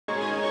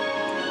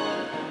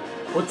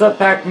What's up,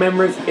 pack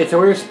members? It's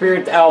Warrior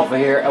Spirits Alpha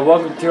here, and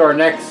welcome to our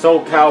next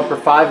Soul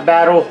Calibur 5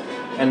 battle.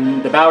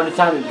 And the battle this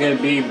time is going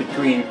to be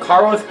between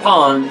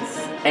Ponce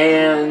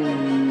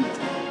and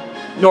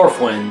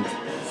Northwind.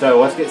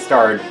 So let's get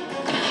started.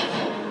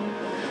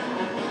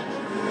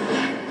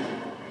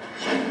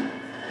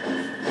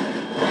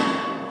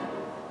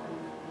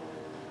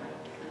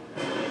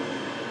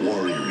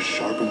 Warriors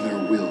sharpen their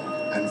will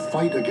and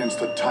fight against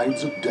the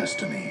tides of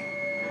destiny.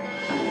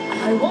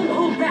 I won't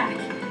hold back.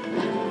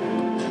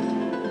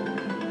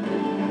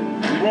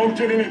 You won't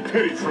get any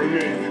pity from me.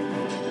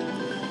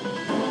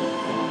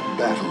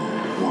 Battle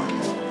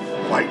 1.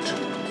 Fight.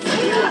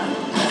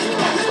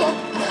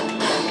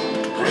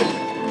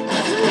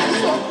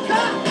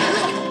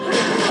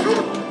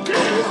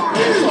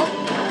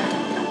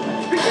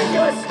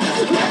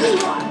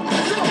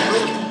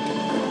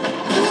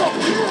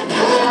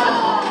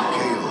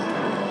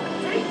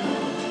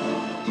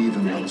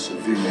 Even when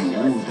severely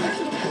wounded,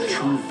 the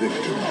true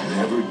victor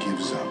never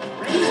gives up.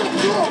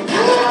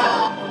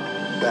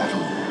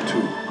 Battle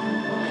 2.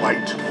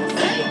 Fight.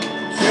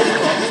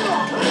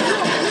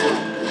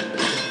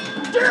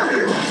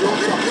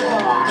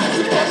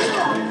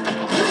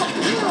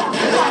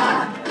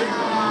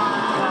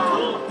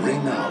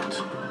 Ring out.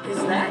 Is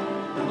that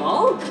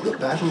all? The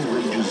battle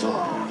rages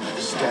on.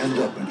 Stand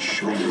up and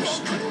show your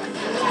strength.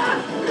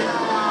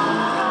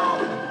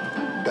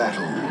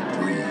 Battle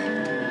 3.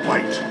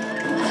 Fight.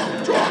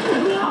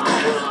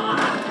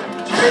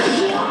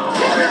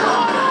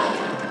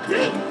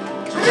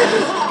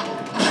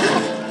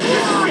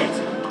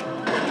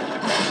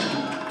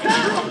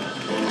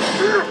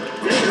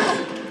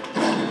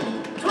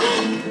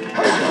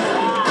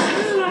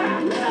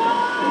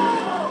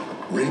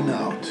 Ring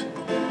out.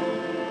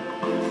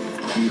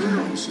 Even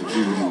when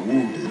severely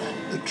wounded,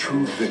 the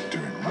true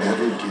victor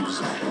never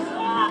gives up.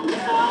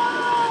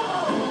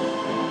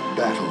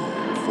 Battle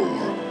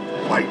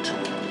 4. Fight.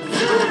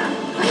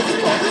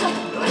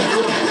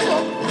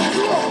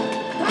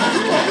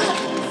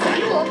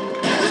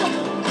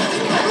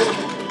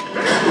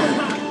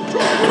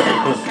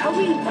 Shall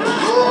we?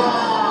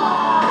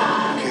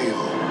 KO.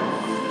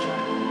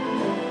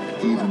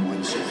 Even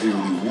when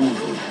severely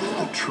wounded,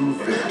 the true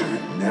victor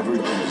never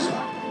gives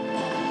up.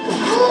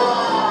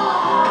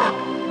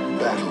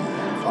 Battle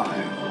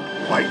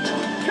 5. Fight.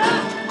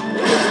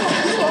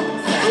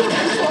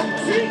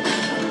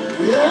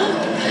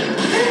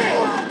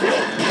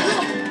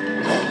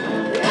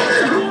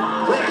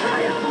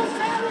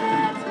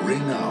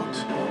 Ring out.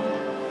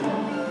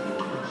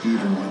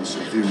 Even when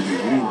severely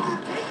wounded,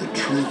 the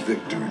true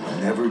victor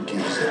never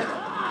gives up.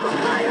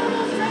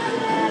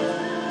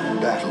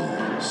 Battle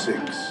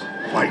 6.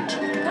 Fight.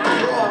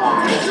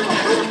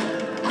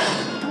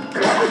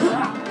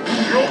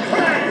 You'll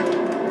pay!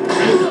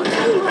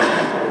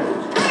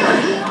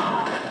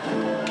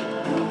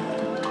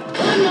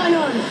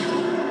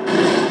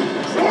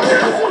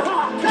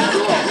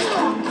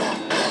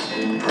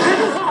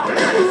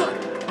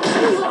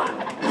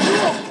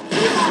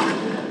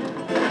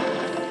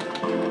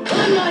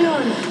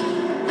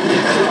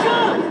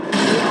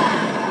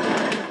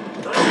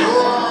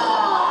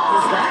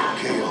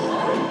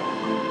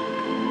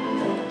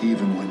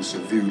 Even when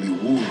severely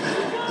wounded,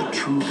 the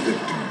true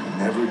victor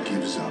never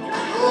gives up.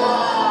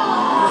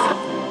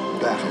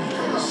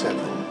 Battle 7.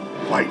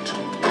 Fight.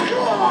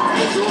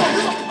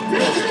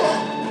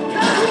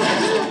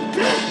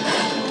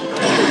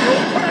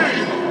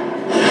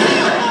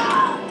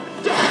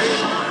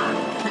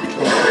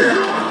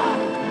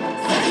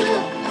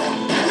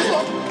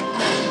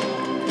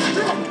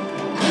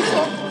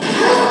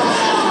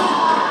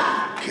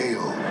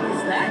 KO.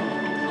 Is that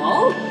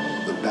all?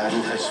 The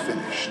battle has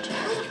finished.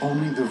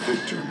 Only the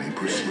victor may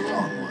proceed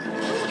onward.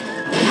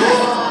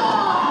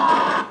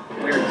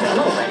 We're done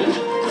already.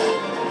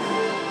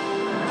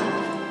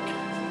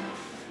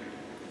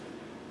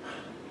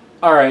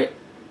 Alright,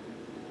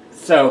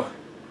 so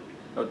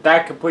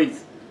that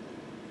completes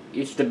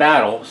the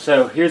battle.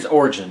 So here's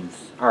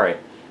origins. Alright,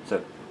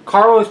 so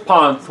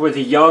Ponce was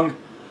a young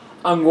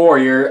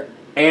warrior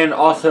and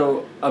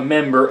also a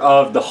member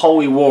of the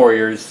Holy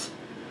Warriors.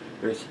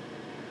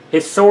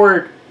 His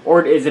sword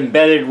is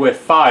embedded with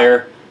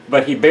fire,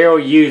 but he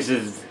barely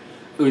uses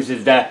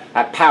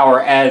that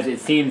power, as it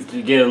seems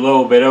to get a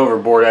little bit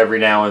overboard every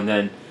now and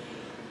then.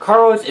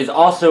 Carlos is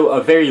also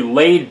a very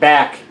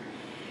laid-back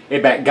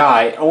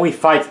guy. Only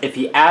fights if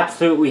he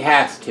absolutely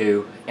has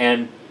to,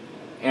 and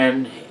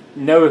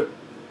knows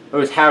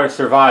how to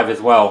survive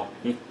as well.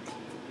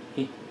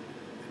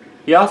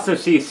 He also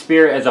sees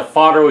Spirit as a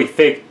fatherly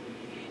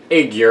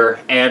figure,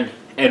 and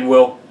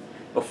will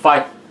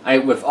fight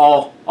with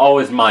all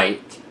his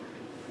might.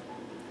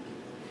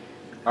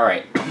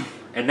 Alright,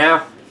 and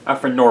now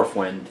for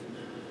Northwind.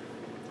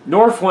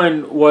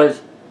 Northwind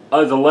was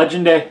the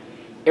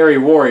legendary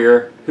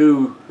warrior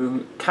who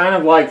kind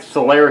of like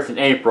Solaris and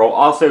April,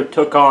 also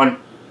took on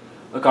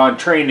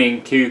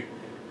training to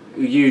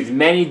use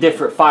many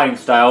different fighting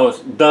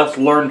styles, thus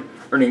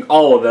learning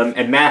all of them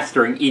and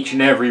mastering each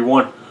and every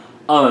one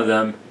of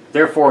them.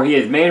 Therefore, he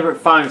has many different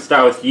fighting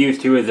styles to use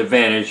to his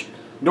advantage,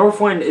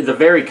 Northwind is a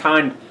very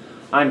kind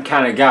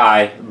kind of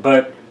guy,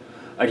 but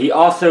he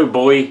also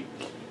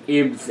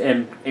believes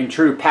in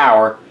true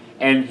power,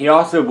 and he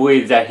also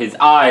believes that his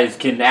eyes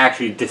can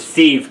actually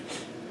deceive,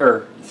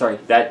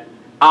 that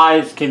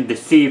eyes can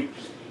deceive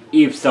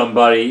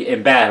somebody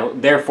in battle.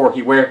 Therefore,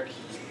 he wears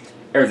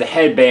a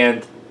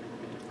headband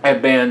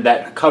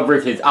that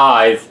covers his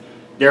eyes.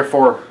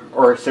 Therefore,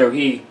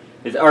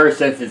 his other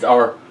senses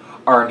are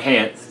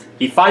enhanced.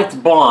 He fights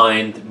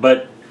blind,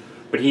 but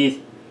he's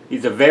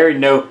a very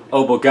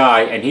noble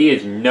guy, and he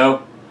is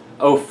no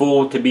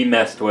fool to be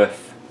messed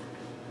with.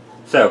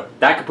 So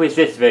that completes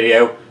this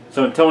video.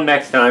 So until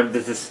next time,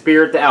 this is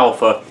Spirit the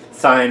Alpha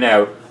signing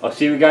out. I'll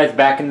see you guys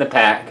back in the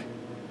pack.